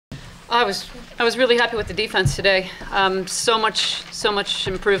I was really happy with the defense today. So much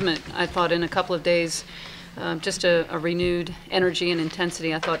improvement, I thought, in a couple of days. Just a renewed energy and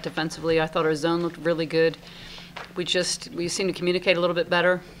intensity, I thought, defensively. I thought our zone looked really good. We seemed to communicate a little bit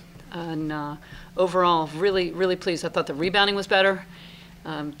better. And overall, really pleased. I thought the rebounding was better.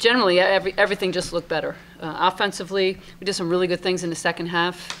 Generally, everything just looked better. Offensively, we did some really good things in the second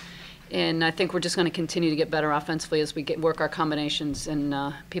half. And I think we're just going to continue to get better offensively as we work our combinations and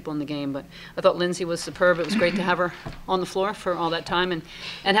people in the game. But I thought Lindsay was superb. It was great to have her on the floor for all that time. And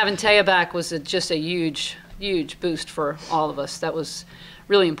having Taya back was just a huge boost for all of us. That was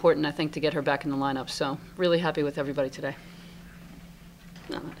really important, I think, to get her back in the lineup. So really happy with everybody today.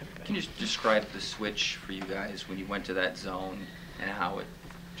 No, not everybody. Can you just describe the switch for you guys when you went to that zone and how it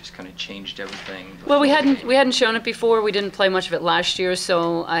just kind of changed everything? Well, we hadn't shown it before. We didn't play much of it last year,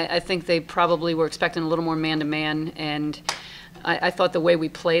 so I think they probably were expecting a little more man-to-man, and I thought the way we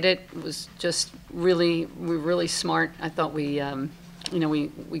played it was just really smart. I thought we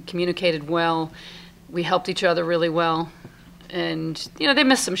communicated well. We helped each other really well. And, they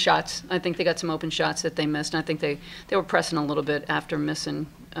missed some shots. I think they got some open shots that they missed, and I think they were pressing a little bit after missing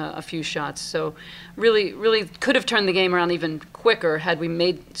a few shots. So really could have turned the game around even quicker had we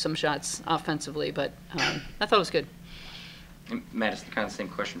made some shots offensively, but I thought it was good. And Matt, it's kind of the same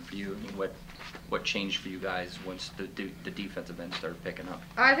question for you. I mean, what changed for you guys once the defensive end started picking up?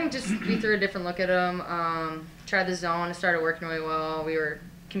 I think just we threw a different look at them, tried the zone, it started working really well. We were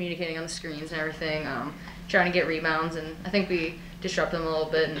communicating on the screens and everything, trying to get rebounds, and I think we disrupted them a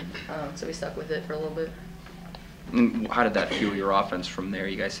little bit, and so we stuck with it for a little bit. And how did that fuel your offense from there?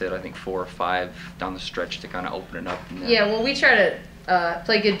 You guys said, I think, 4 or 5 down the stretch to kind of open it up. Yeah, well, we try to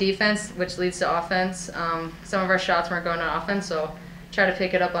play good defense, which leads to offense. Some of our shots weren't going on offense, so try to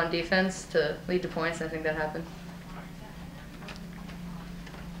pick it up on defense to lead to points, and I think that happened.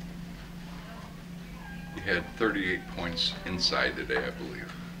 You had 38 points inside today, I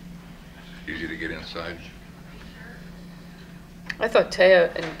believe. Easy to get inside. I thought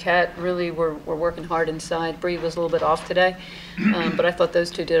Taya and Kat really were working hard inside. Bree was a little bit off today, but I thought those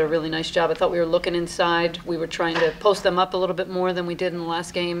two did a really nice job. I thought we were looking inside. We were trying to post them up a little bit more than we did in the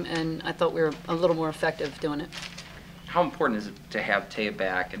last game, and I thought we were a little more effective doing it. How important is it to have Taya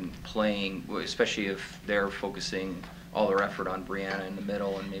back and playing, especially if they're focusing all their effort on Brianna in the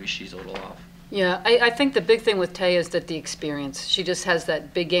middle and maybe she's a little off? Yeah, I think the big thing with Taya is that the experience. She just has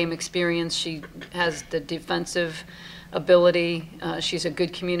that big game experience. She has the defensive ability. She's a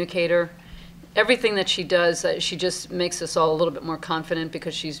good communicator. Everything that she does, she just makes us all a little bit more confident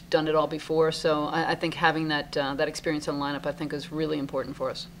because she's done it all before. So I think having that experience in the lineup, I think, is really important for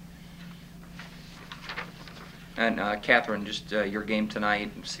us. And Catherine, just your game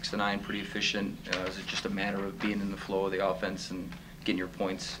tonight, 6-9, pretty efficient. Is it just a matter of being in the flow of the offense and getting your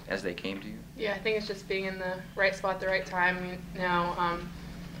points as they came to you? Yeah, I think it's just being in the right spot at the right time.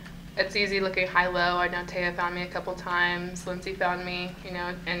 It's easy looking high-low. I know Taya found me a couple times. Lindsay found me,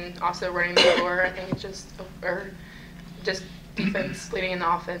 and also running the floor. I think it's just defense leading in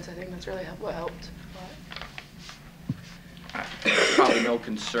the offense. I think that's really what helped. Probably no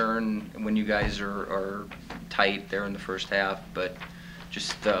concern when you guys are tight there in the first half, but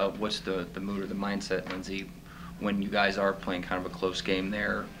just what's the mood or the mindset, Lindsay, when you guys are playing kind of a close game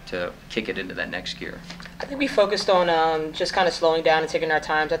there to kick it into that next gear? I think we focused on just kind of slowing down and taking our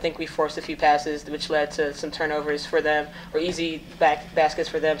times. I think we forced a few passes, which led to some turnovers for them, or easy baskets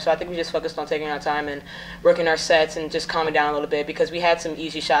for them. So I think we just focused on taking our time and working our sets and just calming down a little bit because we had some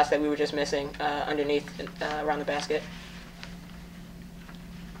easy shots that we were just missing underneath around the basket.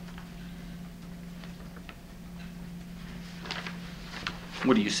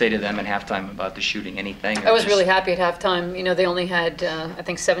 What do you say to them at halftime about the shooting? Anything? I was really happy at halftime. They only had, I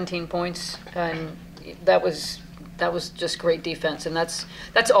think, 17 points, and that was just great defense. And that's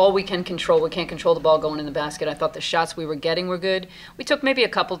all we can control. We can't control the ball going in the basket. I thought the shots we were getting were good. We took maybe a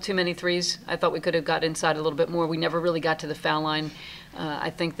couple too many threes. I thought we could have got inside a little bit more. We never really got to the foul line. I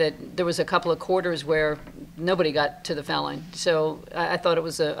think that there was a couple of quarters where nobody got to the foul line. So I thought it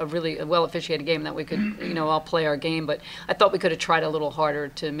was a really well-officiated game that we could, all play our game. But I thought we could have tried a little harder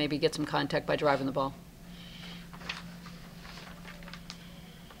to maybe get some contact by driving the ball.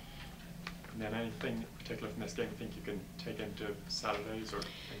 And then anything particular from this game you think you can take into Saturdays or?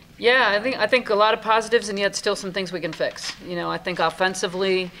 Yeah, I think a lot of positives, and yet still some things we can fix. I think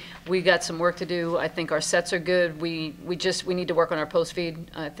offensively we got some work to do. I think our sets are good. We need to work on our post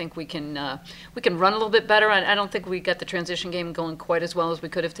feed. I think we can run a little bit better. I don't think we got the transition game going quite as well as we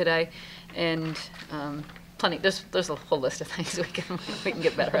could have today, and plenty. There's a whole list of things we can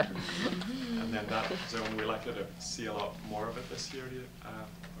get better at. And then that zone, we're likely to see a lot more of it this year.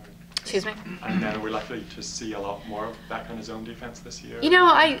 Excuse me? And then we're likely to see a lot more of that kind of zone defense this year. You know,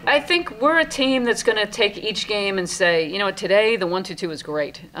 I think we're a team that's going to take each game and say, you know what, today the 1-2-2 is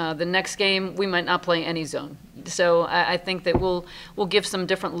great. The next game we might not play any zone. So I think that we'll give some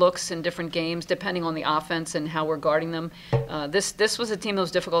different looks in different games depending on the offense and how we're guarding them. This was a team that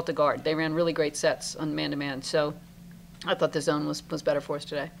was difficult to guard. They ran really great sets on man-to-man. So I thought the zone was better for us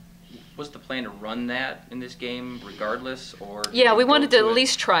today. Was the plan to run that in this game regardless, or? Yeah, we wanted to at it?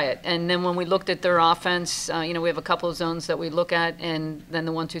 least try it. And then when we looked at their offense, you know, we have a couple of zones that we look at, and then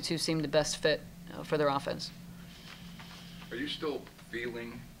the 1-2-2 seemed the best fit for their offense. Are you still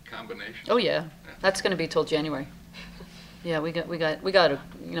feeling combinations? Oh yeah, that's going to be till January. Yeah, we got a,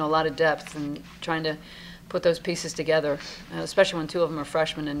 you know, a lot of depth and trying to put those pieces together, especially when two of them are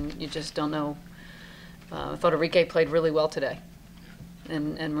freshmen and you just don't know. I thought Enrique played really well today,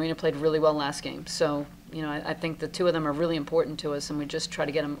 and Marina played really well last game. So, you know, I think the two of them are really important to us, and we just try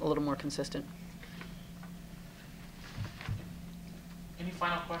to get them a little more consistent. Any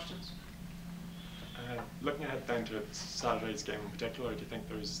final questions? Looking ahead then to Saturday's game in particular, do you think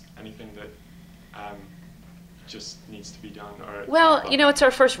there's anything that just needs to be done? Or Well, you know, it's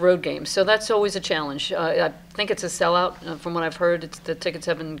our first road game, so that's always a challenge. I think it's a sellout. From what I've heard, the tickets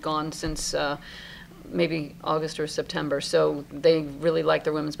have been gone since maybe August or September, so they really like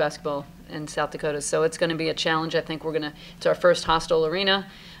their women's basketball in South Dakota. So it's going to be a challenge. I think it's our first hostile arena.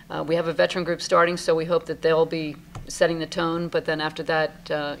 We have a veteran group starting, so we hope that they'll be setting the tone. But then after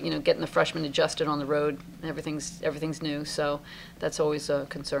that, you know, getting the freshmen adjusted on the road, everything's new. So that's always a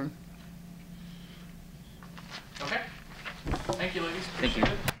concern. Okay. Thank you, ladies. Thank Appreciate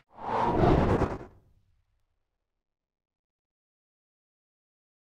you. it.